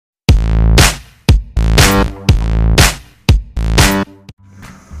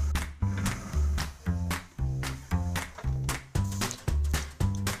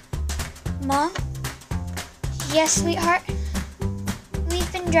Mom? Yes, sweetheart?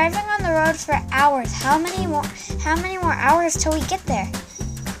 We've been driving on the road for hours. How many more hours till we get there?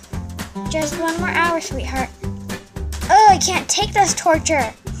 Just 1 more hour, sweetheart. Oh, I can't take this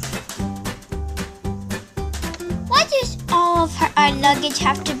torture. Why does all of our luggage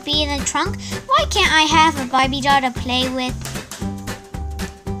have to be in the trunk? Why can't I have a Barbie doll to play with?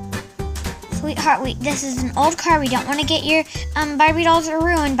 Sweetheart, this is an old car. We don't want to get your Barbie dolls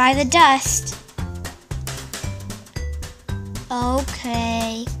ruined by the dust.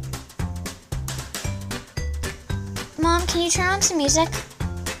 Okay. Mom, can you turn on some music?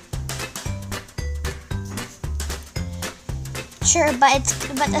 Sure, but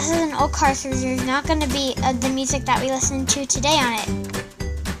this is an old car, so there's not going to be the music that we listen to today on it.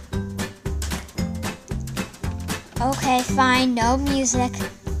 Okay, fine, no music.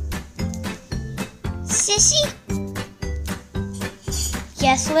 Sissy?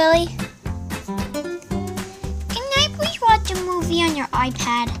 Yes, Lily? Can I please watch a movie on your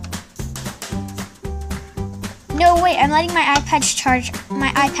iPad? No, wait, I'm letting my iPad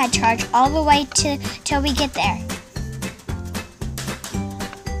charge all the way till we get there.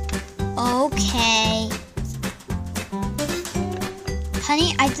 Okay.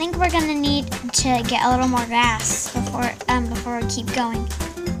 Honey, I think we're gonna need to get a little more gas before we keep going.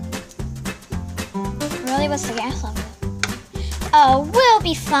 Really, what's the gas level? Oh, we'll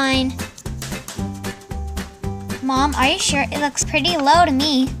be fine. Mom, are you sure? It looks pretty low to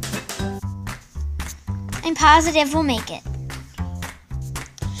me. I'm positive we'll make it.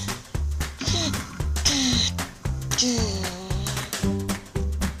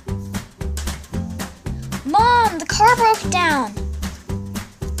 Mom, the car broke down.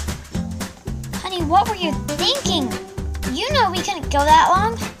 Honey, what were you thinking? You know we couldn't go that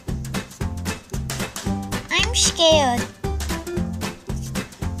long. I'm scared.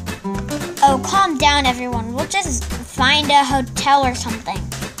 Oh, calm down, everyone. We'll just find a hotel or something.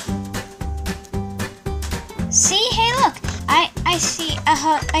 See, hey, look.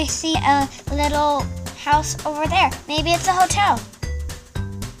 I see a little house over there. Maybe it's a hotel.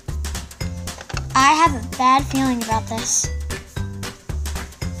 I have a bad feeling about this.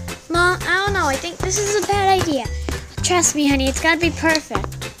 Mom, I don't know. I think this is a bad idea. Trust me, honey. It's gotta be perfect.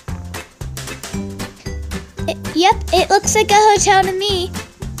 Yep, it looks like a hotel to me.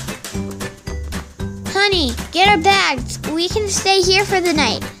 Honey, get our bags. We can stay here for the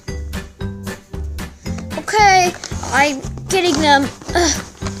night. Okay, I'm getting them.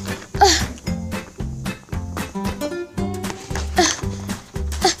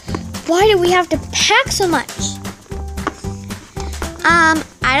 Why do we have to pack so much?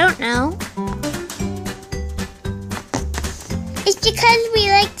 I don't know. It's because we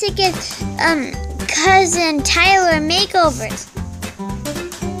like to give cousin Tyler makeovers.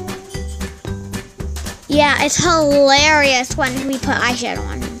 Yeah, it's hilarious when we put eyeshadow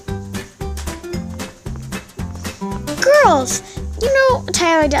on him. Girls, you know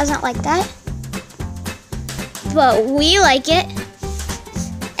Tyler doesn't like that. But we like it.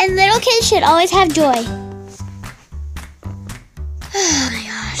 And little kids should always have joy. Oh my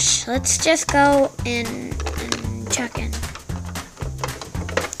gosh. Let's just go and check in.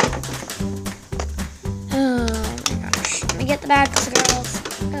 Oh my gosh. Let me get the bags, girls.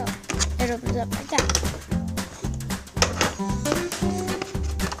 Oh, it opens up like that.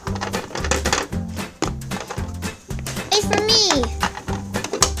 It's for me.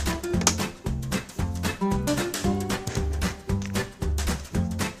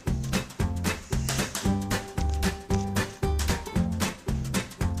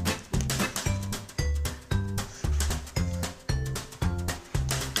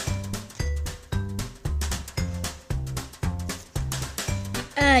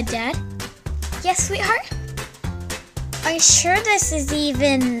 Dad? Yes, sweetheart? Are you sure this is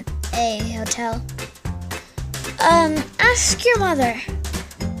even a hotel? Ask your mother.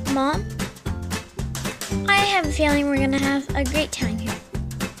 Mom? I have a feeling we're gonna have a great time here.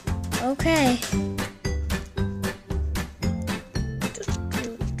 Okay.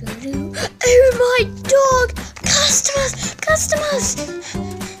 Oh my dog! Customers! Customers!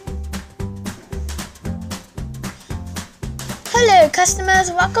 Hello, customers.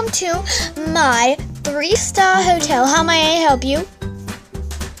 Welcome to my 3-star hotel. How may I help you?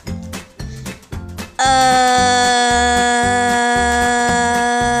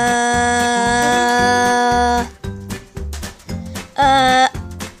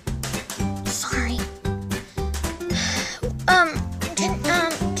 Sorry.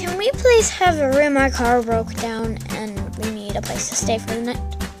 Can we please have a room? Our car broke down and we need a place to stay for the night.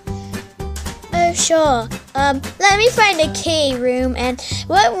 Sure. Let me find a key room. And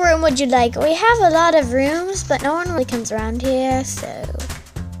what room would you like? We have a lot of rooms, but no one really comes around here, so.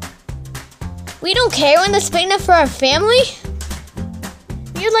 We don't care when that's big enough for our family?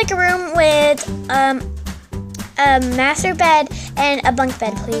 You'd like a room with, a master bed and a bunk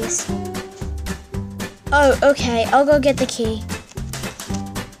bed, please. Oh, okay. I'll go get the key.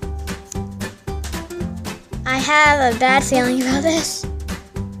 I have a bad feeling about this.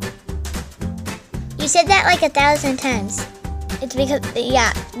 You said that like 1,000 times. It's because,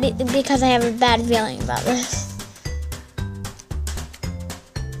 yeah, because I have a bad feeling about this.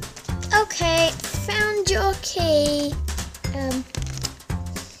 Okay, found your key.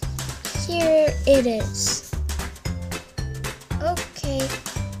 Here it is. Okay,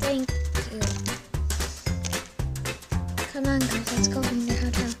 thank you. Come on, guys, let's go find the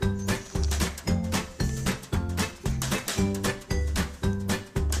hotel.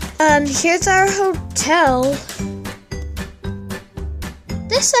 Here's our hotel.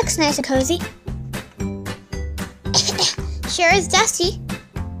 This looks nice and cozy. Sure is dusty.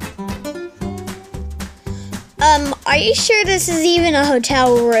 Are you sure this is even a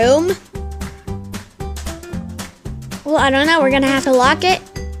hotel room? Well, I don't know. We're gonna have to lock it,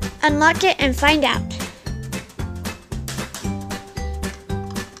 unlock it, and find out.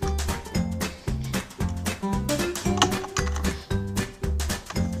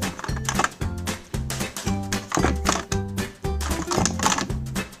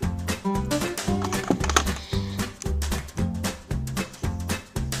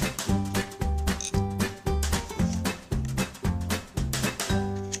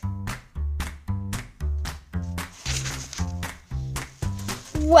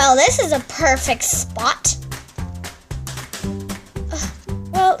 Well, this is a perfect spot.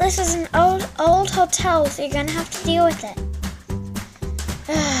 Well, this is an old hotel, so you're gonna have to deal with it.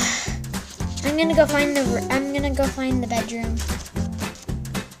 I'm gonna go find the bedroom.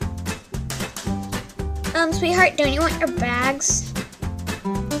 Sweetheart, don't you want your bags?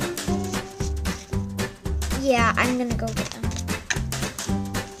 Yeah, I'm gonna go get them.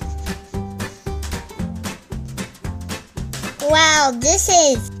 Wow, this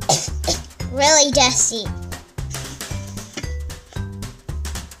is really dusty.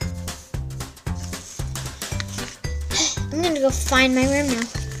 I'm gonna go find my room now.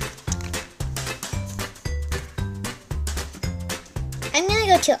 I'm gonna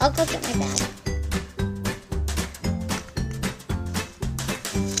go too. I'll go get my bag.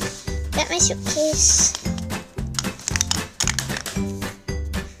 Get my suitcase.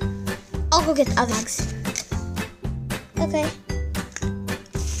 I'll go get the other bags. Okay.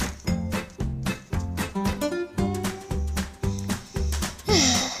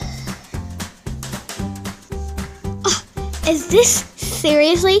 Is this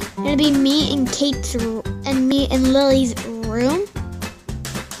seriously gonna be me and Kate's and me and Lily's room?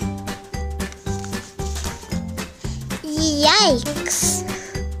 Yikes.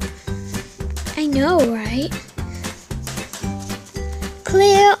 I know, right?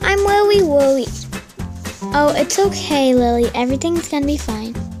 Claire, I'm worried. Oh, it's okay, Lily. Everything's gonna be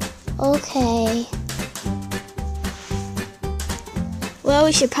fine. Okay. Well,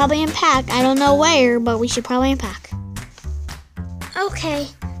 we should probably unpack. I don't know where, but we should probably unpack. Okay.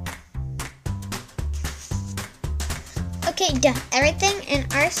 Okay, done. Everything in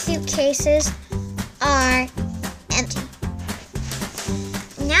our suitcases are empty.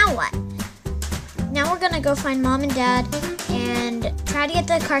 Now what? Now we're gonna go find Mom and Dad and try to get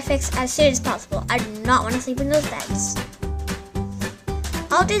the car fixed as soon as possible. I do not want to sleep in those beds.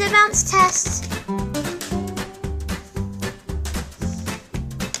 I'll do the bounce test.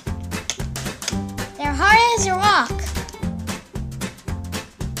 They're hard as a rock.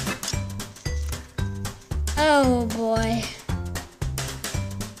 Oh boy.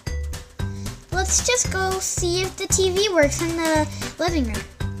 Let's just go see if the TV works in the living room.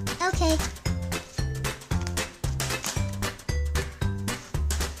 Okay.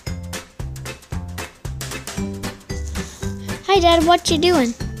 Hi Dad, what you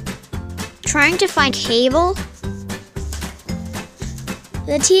doing? Trying to find cable?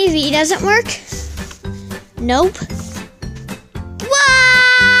 The TV doesn't work? Nope.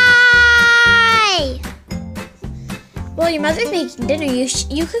 Why? Well, your mother's making dinner.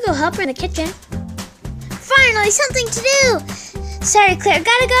 You could go help her in the kitchen. Finally, something to do. Sorry, Claire,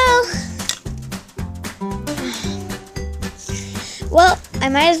 gotta go. Well, I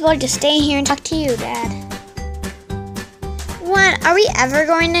might as well just stay here and talk to you, Dad. What? Are we ever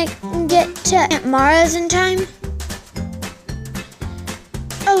going to get to Aunt Mara's in time?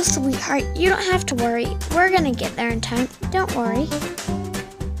 Oh, sweetheart, you don't have to worry. We're gonna get there in time. Don't worry.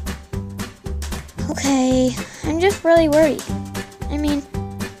 Okay, I'm just really worried. I mean,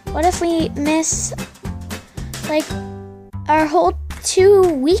 what if we miss, like, our whole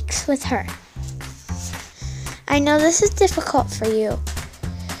 2 weeks with her? I know this is difficult for you,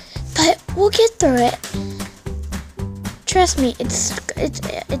 but we'll get through it. Trust me,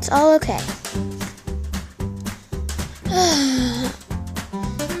 it's all okay.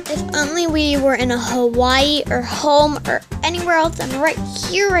 If only we were in a Hawaii or home or anywhere else than right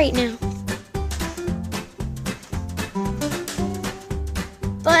here right now.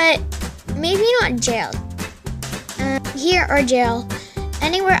 But maybe not jail. Here or jail.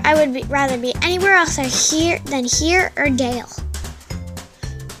 Anywhere I would rather be anywhere else than here or jail.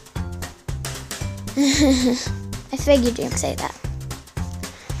 I figured you'd say that.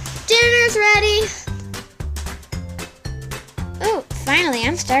 Dinner's ready. Oh, finally,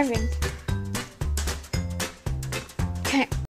 I'm starving.